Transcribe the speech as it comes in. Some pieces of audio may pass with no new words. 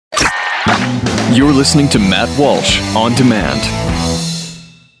You're listening to Matt Walsh On Demand.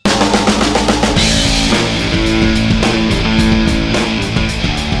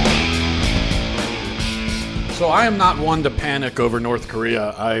 So I am not one to panic over North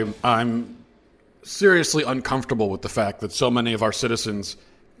Korea. I'm seriously uncomfortable with the fact that so many of our citizens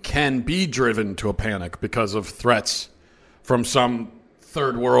can be driven to a panic because of threats from some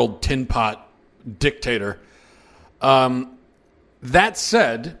third world tin pot dictator. That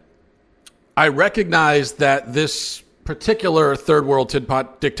said, I recognize that this particular third world tin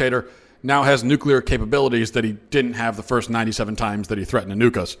pot dictator now has nuclear capabilities that he didn't have the first 97 times that he threatened to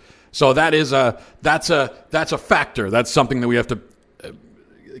nuke us. So that's a factor. That's something that we have to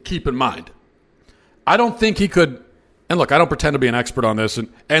keep in mind. I don't think he could, and look, I don't pretend to be an expert on this,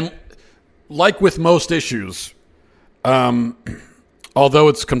 and like with most issues, although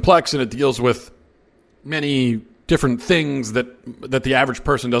it's complex and it deals with many different things that the average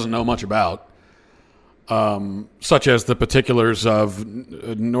person doesn't know much about, such as the particulars of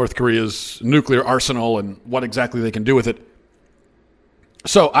North Korea's nuclear arsenal and what exactly they can do with it.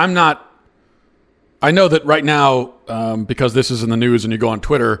 So I know that right now, because this is in the news and you go on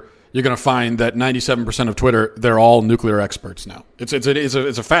Twitter, you're going to find that 97% of Twitter, they're all nuclear experts now. It's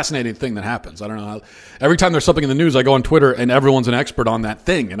a fascinating thing that happens. I don't know how. Every time there's something in the news, I go on Twitter and everyone's an expert on that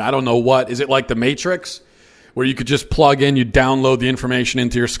thing. And I don't know what. Is it like the Matrix where you could just plug in, you download the information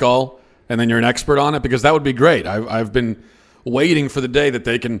into your skull and then you're an expert on it? Because that would be great. I've been waiting for the day that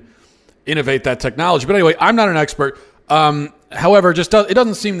they can innovate that technology. But anyway, I'm not an expert. However, it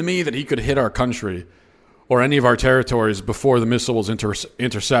doesn't seem to me that he could hit our country or any of our territories before the missile was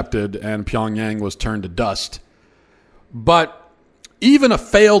intercepted and Pyongyang was turned to dust. But even a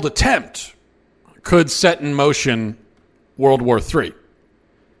failed attempt could set in motion World War III.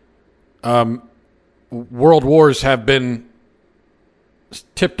 World wars have been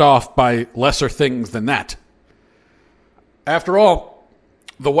tipped off by lesser things than that. After all,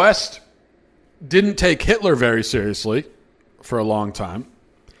 the West didn't take Hitler very seriously for a long time.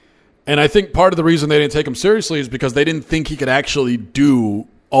 And I think part of the reason they didn't take him seriously is because they didn't think he could actually do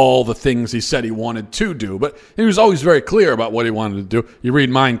all the things he said he wanted to do. But he was always very clear about what he wanted to do. You read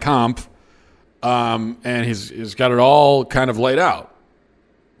Mein Kampf, and he's got it all kind of laid out,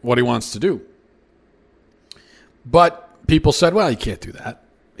 what he wants to do. But people said, well, he can't do that.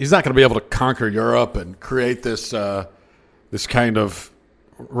 He's not going to be able to conquer Europe and create this kind of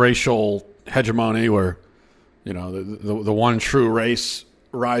racial hegemony where, you know, the one true race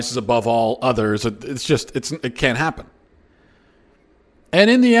rises above all others. It can't happen. And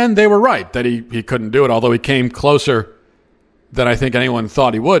in the end, they were right that he couldn't do it, although he came closer than I think anyone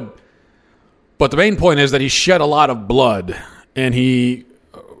thought he would. But the main point is that he shed a lot of blood, and he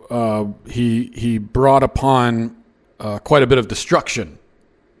brought upon quite a bit of destruction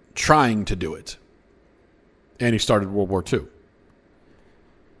trying to do it. And he started World War II.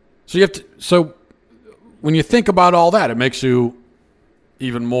 So when you think about all that, it makes you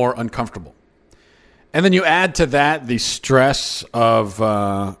even more uncomfortable. And then you add to that the stress of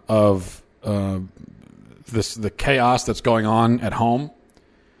the chaos that's going on at home.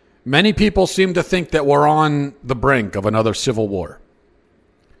 Many people seem to think that we're on the brink of another civil war.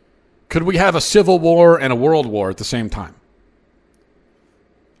 Could we have a civil war and a world war at the same time?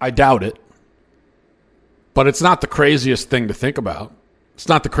 I doubt it. But it's not the craziest thing to think about. It's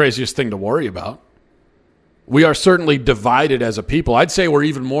not the craziest thing to worry about. We are certainly divided as a people. I'd say we're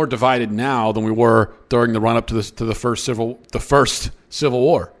even more divided now than we were during the run-up to the first Civil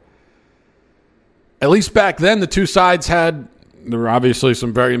War. At least back then, the two sides there were obviously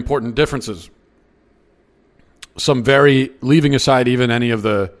some very important differences. Leaving aside even any of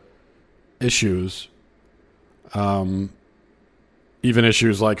the issues, even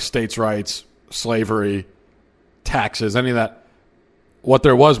issues like states' rights, slavery, taxes, any of that. What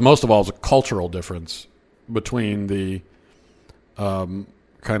there was most of all was a cultural difference between the kind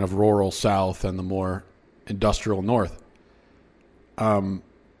of rural South and the more industrial North.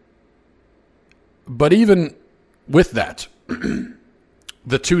 But even with that,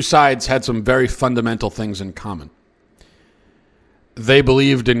 the two sides had some very fundamental things in common. They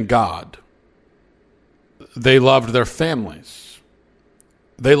believed in God. They loved their families.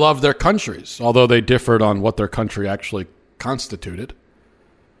 They loved their countries, although they differed on what their country actually constituted.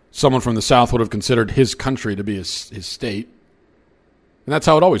 Someone from the South would have considered his country to be his state. And that's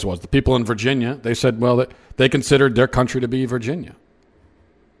how it always was. The people in Virginia, they said, well, they considered their country to be Virginia.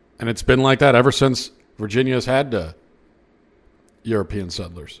 And it's been like that ever since Virginia has had European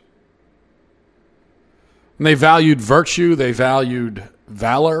settlers. And they valued virtue. They valued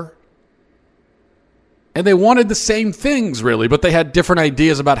valor. And they wanted the same things, really, but they had different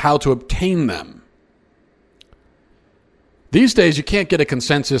ideas about how to obtain them. These days, you can't get a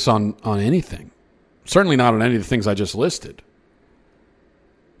consensus on anything. Certainly not on any of the things I just listed.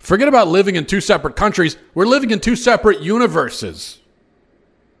 Forget about living in two separate countries. We're living in two separate universes.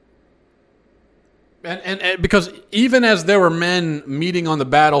 And because even as there were men meeting on the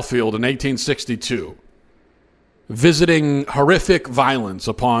battlefield in 1862, visiting horrific violence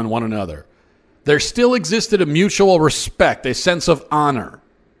upon one another, there still existed a mutual respect, a sense of honor.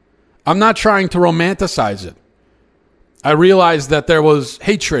 I'm not trying to romanticize it. I realize that there was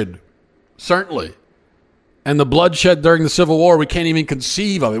hatred, certainly. And the bloodshed during the Civil War, we can't even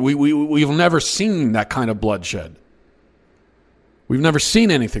conceive of it. We've never seen that kind of bloodshed. We've never seen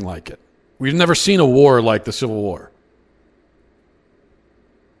anything like it. We've never seen a war like the Civil War.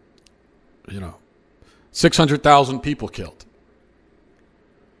 600,000 people killed.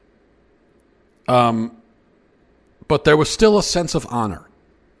 But there was still a sense of honor.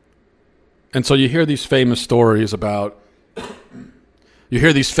 And so you hear these famous stories about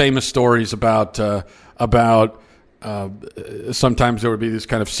sometimes there would be these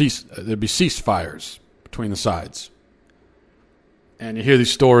kind of ceasefires between the sides. And you hear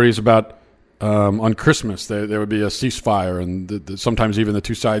these stories about on Christmas there would be a ceasefire, and sometimes even the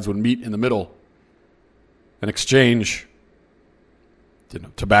two sides would meet in the middle and exchange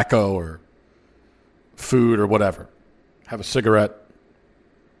tobacco or food or whatever, have a cigarette.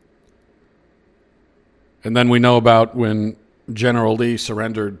 And then we know about when General Lee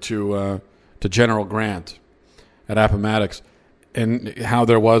surrendered to General Grant at Appomattox, and how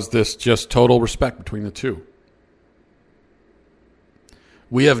there was this just total respect between the two.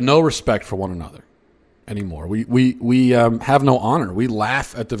 We have no respect for one another anymore. We have no honor. We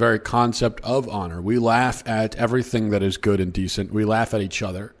laugh at the very concept of honor. We laugh at everything that is good and decent. We laugh at each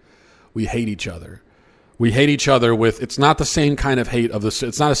other. We hate each other. We hate each other with, it's not the same kind of hate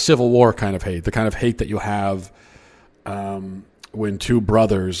it's not a Civil War kind of hate, the kind of hate that you have when two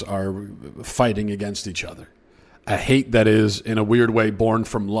brothers are fighting against each other. A hate that is, in a weird way, born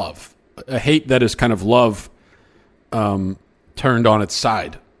from love. A hate that is kind of love turned on its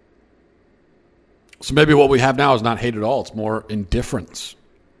side. So maybe what we have now is not hate at all. It's more indifference.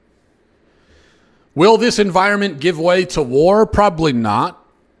 Will this environment give way to war? Probably not.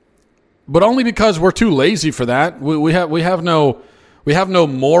 But only because we're too lazy for that. We have no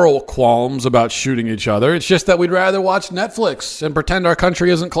moral qualms about shooting each other. It's just that we'd rather watch Netflix and pretend our country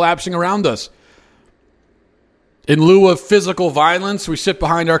isn't collapsing around us. In lieu of physical violence, we sit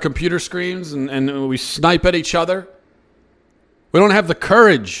behind our computer screens and we snipe at each other. We don't have the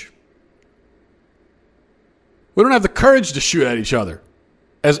courage. We don't have the courage to shoot at each other,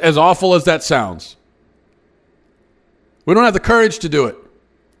 as awful as that sounds. We don't have the courage to do it.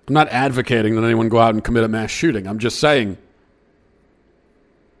 I'm not advocating that anyone go out and commit a mass shooting. I'm just saying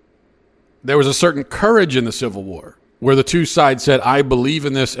there was a certain courage in the Civil War where the two sides said, I believe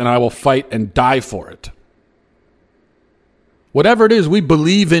in this and I will fight and die for it. Whatever it is we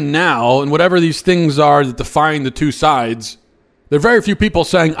believe in now, and whatever these things are that define the two sides, there are very few people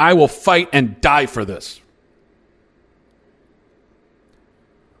saying, I will fight and die for this.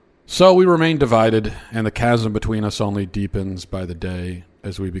 So we remain divided, and the chasm between us only deepens by the day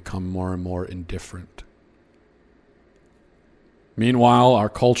as we become more and more indifferent. Meanwhile, our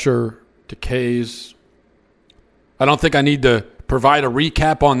culture decays. I don't think I need to provide a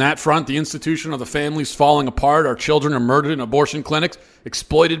recap on that front. The institution of the family is falling apart. Our children are murdered in abortion clinics,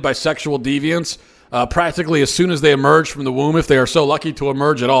 exploited by sexual deviants, practically as soon as they emerge from the womb, if they are so lucky to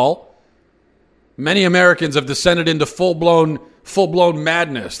emerge at all. Many Americans have descended into full-blown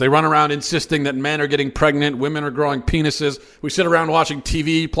madness. They run around insisting that men are getting pregnant, women are growing penises. We sit around watching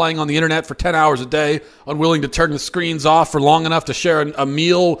TV, playing on the internet for 10 hours a day, unwilling to turn the screens off for long enough to share a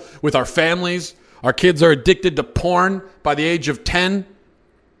meal with our families. Our kids are addicted to porn by the age of 10,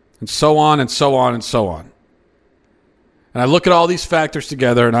 and so on and so on and so on. And I look at all these factors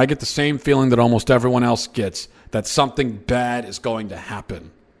together, and I get the same feeling that almost everyone else gets, that something bad is going to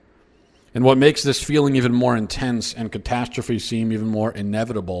happen. And what makes this feeling even more intense and catastrophe seem even more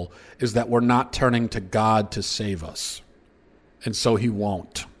inevitable is that we're not turning to God to save us. And so he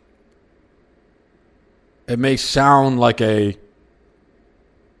won't. It may sound like a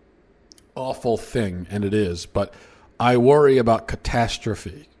awful thing, and it is, but I worry about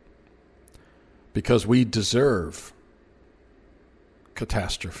catastrophe because we deserve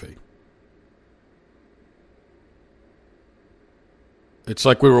catastrophe. It's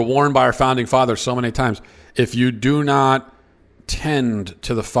like we were warned by our founding fathers so many times. If you do not tend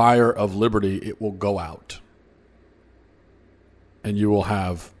to the fire of liberty, it will go out. And you will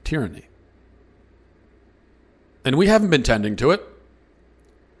have tyranny. And we haven't been tending to it.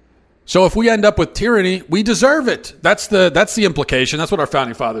 So if we end up with tyranny, we deserve it. That's the implication. That's what our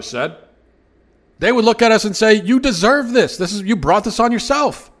founding fathers said. They would look at us and say, you deserve this. You brought this on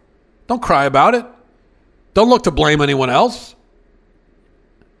yourself. Don't cry about it. Don't look to blame anyone else.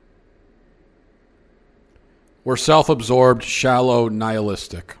 We're self-absorbed, shallow,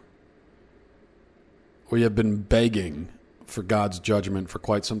 nihilistic. We have been begging for God's judgment for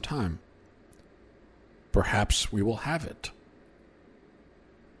quite some time. Perhaps we will have it.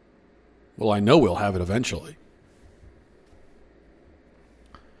 Well, I know we'll have it eventually.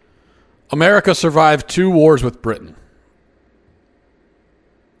 America survived 2 wars with Britain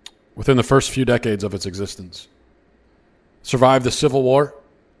within the first few decades of its existence. Survived the Civil War,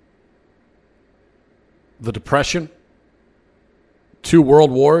 the Depression, 2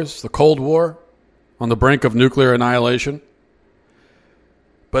 world wars, the Cold War, on the brink of nuclear annihilation.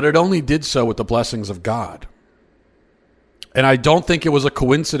 But it only did so with the blessings of God. And I don't think it was a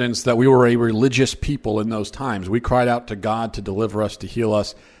coincidence that we were a religious people in those times. We cried out to God to deliver us, to heal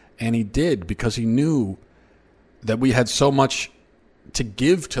us, and he did, because he knew that we had so much to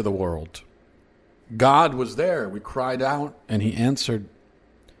give to the world. God was there. We cried out, and he answered.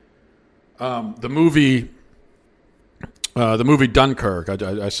 The movie Dunkirk,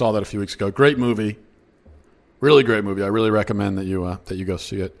 I saw that a few weeks ago. Great movie. Really great movie. I really recommend that you go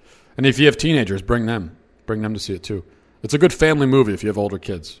see it. And if you have teenagers, bring them to see it too. It's a good family movie if you have older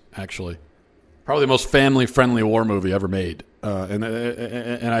kids, actually. Probably the most family-friendly war movie ever made. And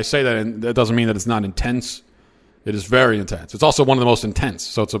I say that, and that doesn't mean that it's not intense. It is very intense. It's also one of the most intense,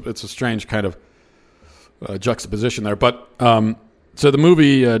 so it's a strange kind of juxtaposition there. But so the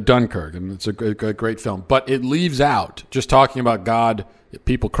movie Dunkirk, and it's a great film, but it leaves out, just talking about God,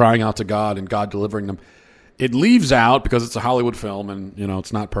 people crying out to God and God delivering them. It leaves out, because it's a Hollywood film and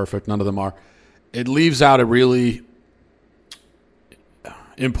it's not perfect, none of them are. It leaves out a really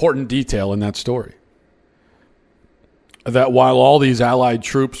important detail in that story. That while all these Allied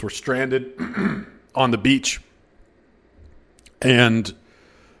troops were stranded on the beach, and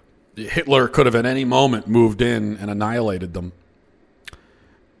Hitler could have at any moment moved in and annihilated them,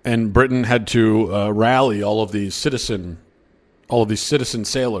 and Britain had to rally all of these citizen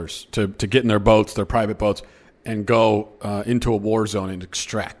sailors to get in their boats, their private boats, and go into a war zone and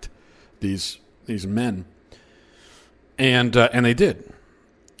extract these men. And they did.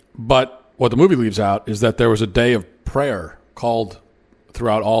 But what the movie leaves out is that there was a day of prayer called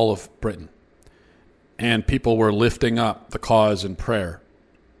throughout all of Britain, and people were lifting up the cause in prayer.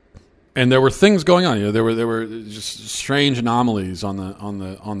 And there were things going on. There were just strange anomalies on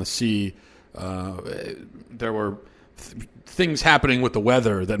the sea. There were things happening with the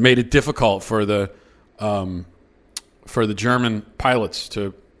weather that made it difficult for the German pilots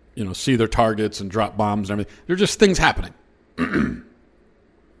to see their targets and drop bombs and everything. There were just things happening.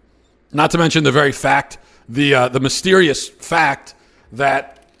 Not to mention the very fact, the mysterious fact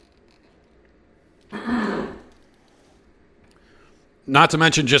that. Not to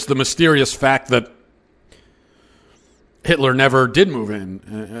mention just the mysterious fact that Hitler never did move in,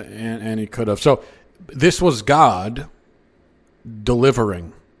 and he could have. So this was God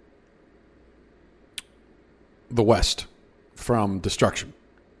delivering the West from destruction,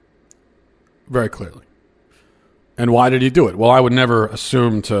 very clearly. And why did he do it? Well, I would never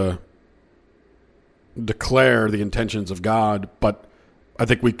assume to declare the intentions of God, but I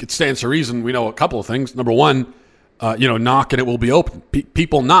think it stands to reason we know a couple of things. Number one, knock and it will be open.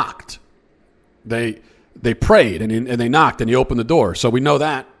 People knocked. They prayed and they knocked and he opened the door. So we know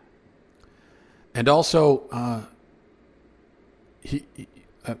that. And also,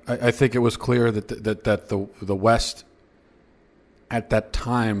 I think it was clear that the West at that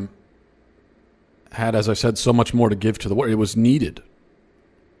time had, as I said, so much more to give to the world. It was needed.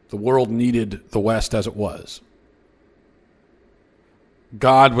 The world needed the West as it was.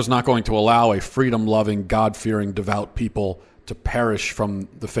 God was not going to allow a freedom-loving, God-fearing, devout people to perish from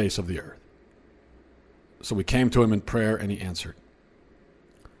the face of the earth. So we came to him in prayer and he answered.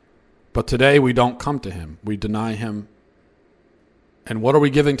 But today we don't come to him. We deny him. And what are we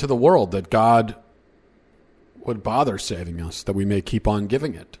giving to the world that God would bother saving us, that we may keep on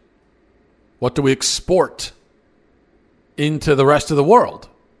giving it? What do we export into the rest of the world?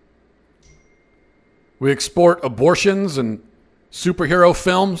 We export abortions and superhero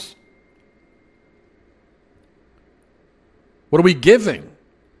films. What are we giving?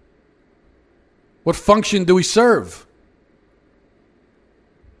 What function do we serve?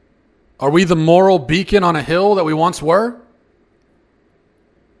 Are we the moral beacon on a hill that we once were?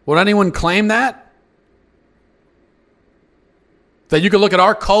 Would anyone claim that? That you could look at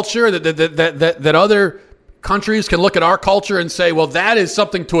our culture, that other countries can look at our culture and say, well, that is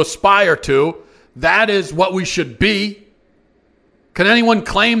something to aspire to. That is what we should be. Can anyone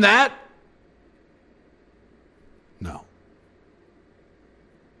claim that? No.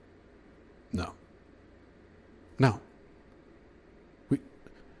 No. No.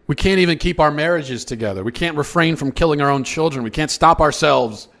 We can't even keep our marriages together. We can't refrain from killing our own children. We can't stop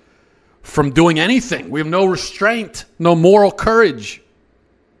ourselves from doing anything. We have no restraint, no moral courage.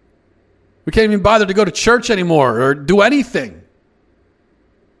 We can't even bother to go to church anymore or do anything.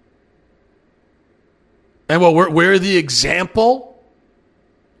 And well, we're the example.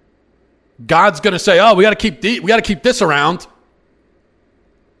 God's going to say, "Oh, we got to keep this around.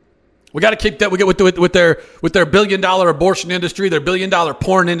 We got to keep that with their billion-dollar abortion industry, their billion-dollar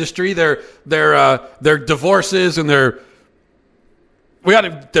porn industry, their divorces, and their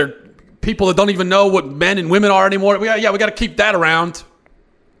people that don't even know what men and women are anymore. We got to keep that around."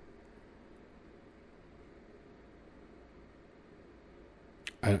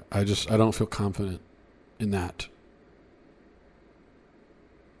 I don't feel confident in that.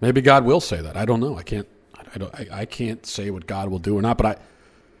 Maybe God will say that. I don't know. I can't say what God will do or not, but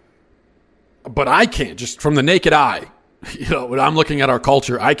I can't, just from the naked eye, when I'm looking at our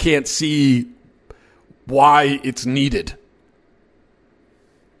culture, I can't see why it's needed.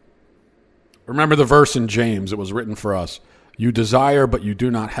 Remember the verse in James, it was written for us. You desire, but you do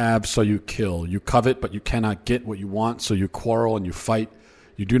not have, so you kill. You covet, but you cannot get what you want, so you quarrel and you fight.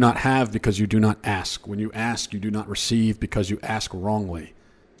 You do not have because you do not ask. When you ask, you do not receive because you ask wrongly,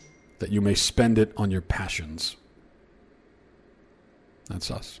 that you may spend it on your passions.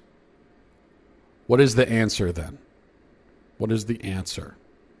 That's us. What is the answer then? What is the answer?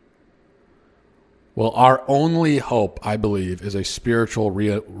 Well, our only hope, I believe, is a spiritual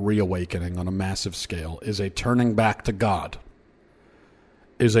reawakening on a massive scale, is a turning back to God,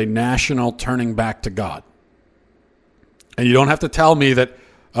 is a national turning back to God. And you don't have to tell me that,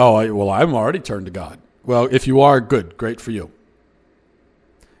 I'm already turned to God. Well, if you are, good, great for you.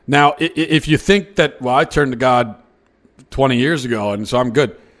 Now, if you think that, I turned to God 20 years ago, and so I'm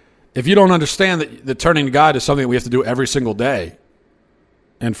good. If you don't understand that turning to God is something that we have to do every single day,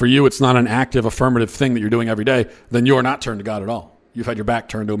 and for you it's not an active, affirmative thing that you're doing every day, then you are not turned to God at all. You've had your back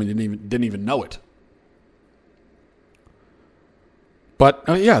turned to Him and you didn't even know it. But,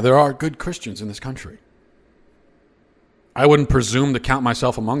 there are good Christians in this country. I wouldn't presume to count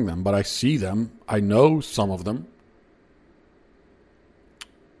myself among them, but I see them. I know some of them.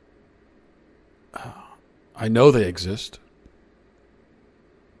 I know they exist.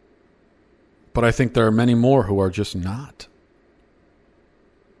 But I think there are many more who are just not.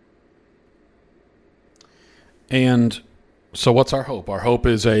 And so what's our hope? Our hope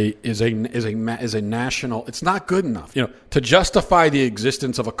is a national. It's not good enough, to justify the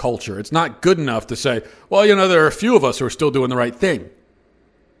existence of a culture. It's not good enough to say, there are a few of us who are still doing the right thing.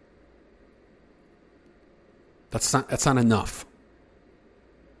 That's not enough.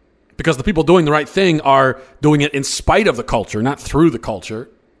 Because the people doing the right thing are doing it in spite of the culture, not through the culture.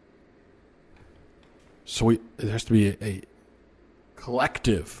 So there has to be a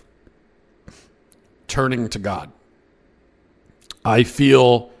collective turning to God. I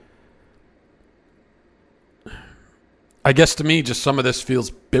guess to me, just some of this feels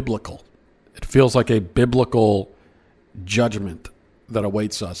biblical. It feels like a biblical judgment that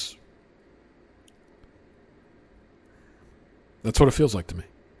awaits us. That's what it feels like to me.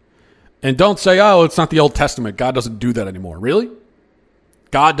 And don't say, it's not the Old Testament. God doesn't do that anymore. Really?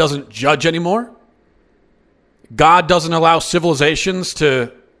 God doesn't judge anymore? God doesn't allow civilizations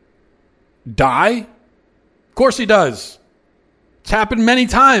to die? Of course He does. It's happened many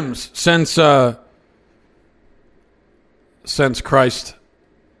times since Christ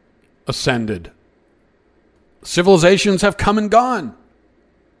ascended. Civilizations have come and gone,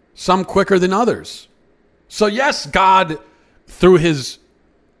 some quicker than others. So yes, God, through His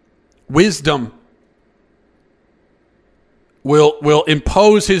wisdom, will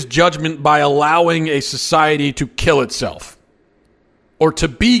impose His judgment by allowing a society to kill itself or to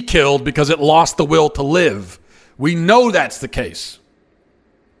be killed because it lost the will to live. We know that's the case.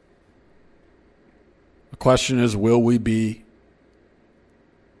 The question is, will we be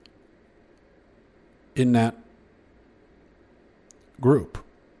in that group?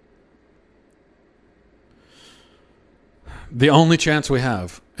 The only chance we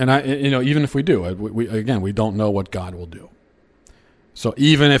have, and even if we do, we don't know what God will do. So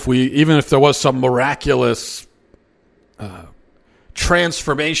even if there was some miraculous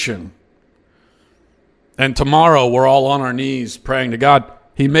transformation, and tomorrow we're all on our knees praying to God,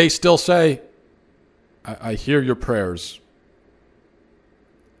 He may still say, I hear your prayers,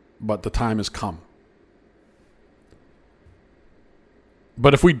 but the time has come.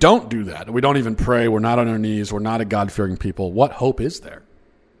 But if we don't do that, we don't even pray, we're not on our knees, we're not a God-fearing people, what hope is there?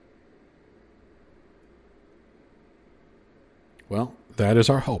 Well, that is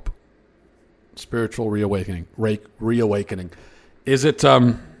our hope. Spiritual reawakening. Reawakening. Is it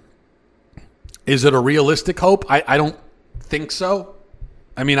a realistic hope? I don't think so.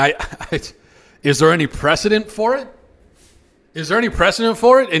 I mean, is there any precedent for it? Is there any precedent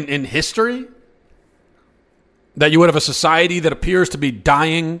for it in history? That you would have a society that appears to be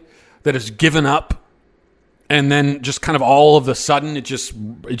dying, that is given up, and then just kind of all of a sudden it just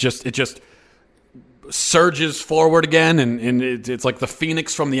surges forward again, and it's like the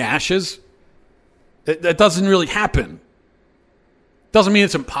phoenix from the ashes. That doesn't really happen. Doesn't mean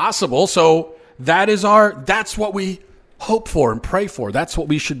it's impossible. So that's what we hope for and pray for. That's what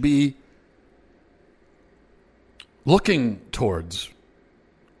we should be looking towards.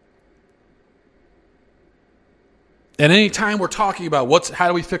 And any time we're talking about how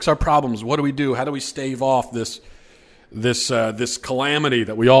do we fix our problems? What do we do? How do we stave off this calamity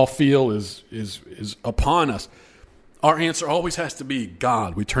that we all feel is upon us? Our answer always has to be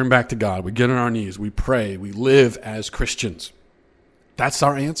God. We turn back to God. We get on our knees. We pray. We live as Christians. That's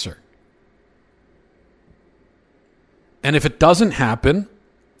our answer. And if it doesn't happen,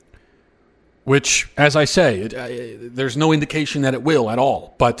 which, as I say, there's no indication that it will at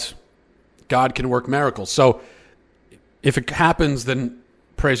all, but God can work miracles. So if it happens, then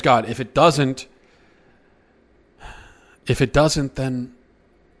praise God. If it doesn't, then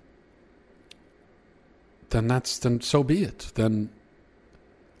so be it. Then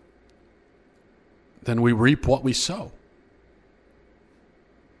we reap what we sow.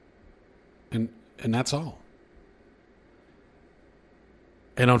 And that's all.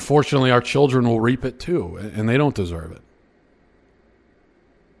 And unfortunately, our children will reap it too, and they don't deserve it.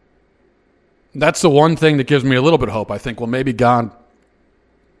 That's the one thing that gives me a little bit of hope. I think, well, maybe God,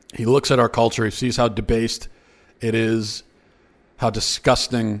 he looks at our culture, he sees how debased it is, how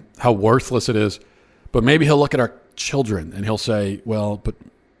disgusting, how worthless it is. But maybe he'll look at our children and he'll say, well,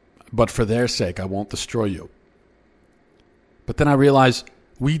 but for their sake, I won't destroy you. But then I realize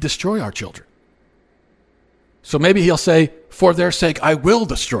we destroy our children. So maybe he'll say, for their sake, I will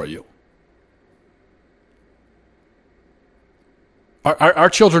destroy you. Our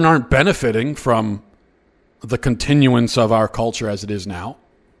children aren't benefiting from the continuance of our culture as it is now.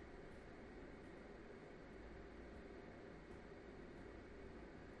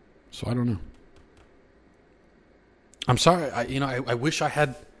 So I don't know. I'm sorry. I wish I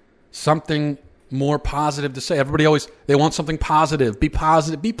had something more positive to say. Everybody they want something positive. Be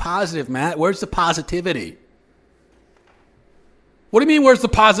positive. Be positive, Matt. Where's the positivity? What do you mean, where's the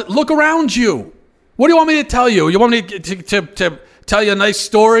positive? Look around you. What do you want me to tell you? You want me to tell you a nice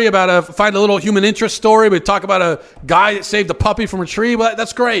story find a little human interest story? We talk about a guy that saved a puppy from a tree. Well,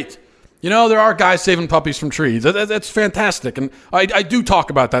 that's great. There are guys saving puppies from trees. That's fantastic. And I do talk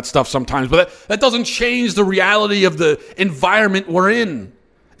about that stuff sometimes, but that doesn't change the reality of the environment we're in.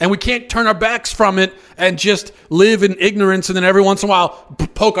 And we can't turn our backs from it and just live in ignorance and then every once in a while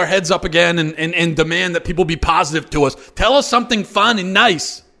poke our heads up again and demand that people be positive to us. Tell us something fun and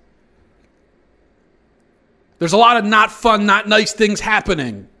nice. There's a lot of not fun, not nice things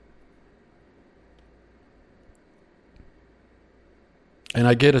happening. And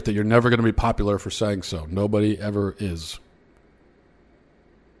I get it that you're never going to be popular for saying so. Nobody ever is.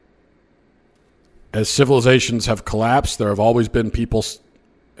 As civilizations have collapsed, there have always been people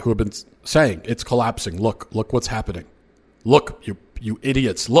who have been saying, it's collapsing. Look what's happening. Look, you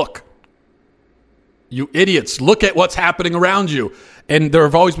idiots, look. You idiots, look at what's happening around you. And there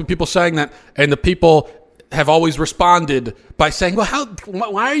have always been people saying that, and the people have always responded by saying, well,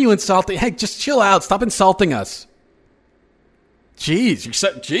 why are you insulting? Hey, just chill out. Stop insulting us.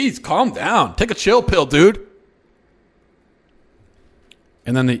 Jeez, calm down. Take a chill pill, dude.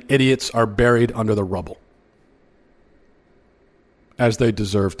 And then the idiots are buried under the rubble, as they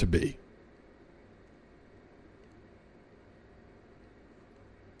deserve to be.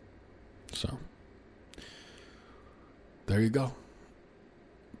 So, there you go.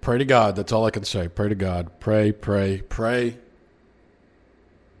 Pray to God. That's all I can say. Pray to God. Pray.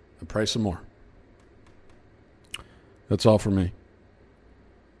 And pray some more. That's all for me.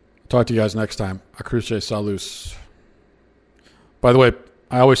 Talk to you guys next time. A cruce salus. By the way,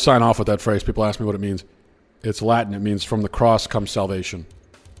 I always sign off with that phrase. People ask me what it means. It's Latin. It means from the cross comes salvation.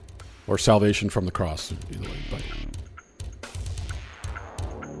 Or salvation from the cross. Either way.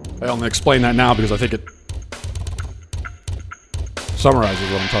 But I only explain that now because I think it summarizes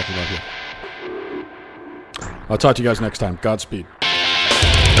what I'm talking about here. I'll talk to you guys next time. Godspeed.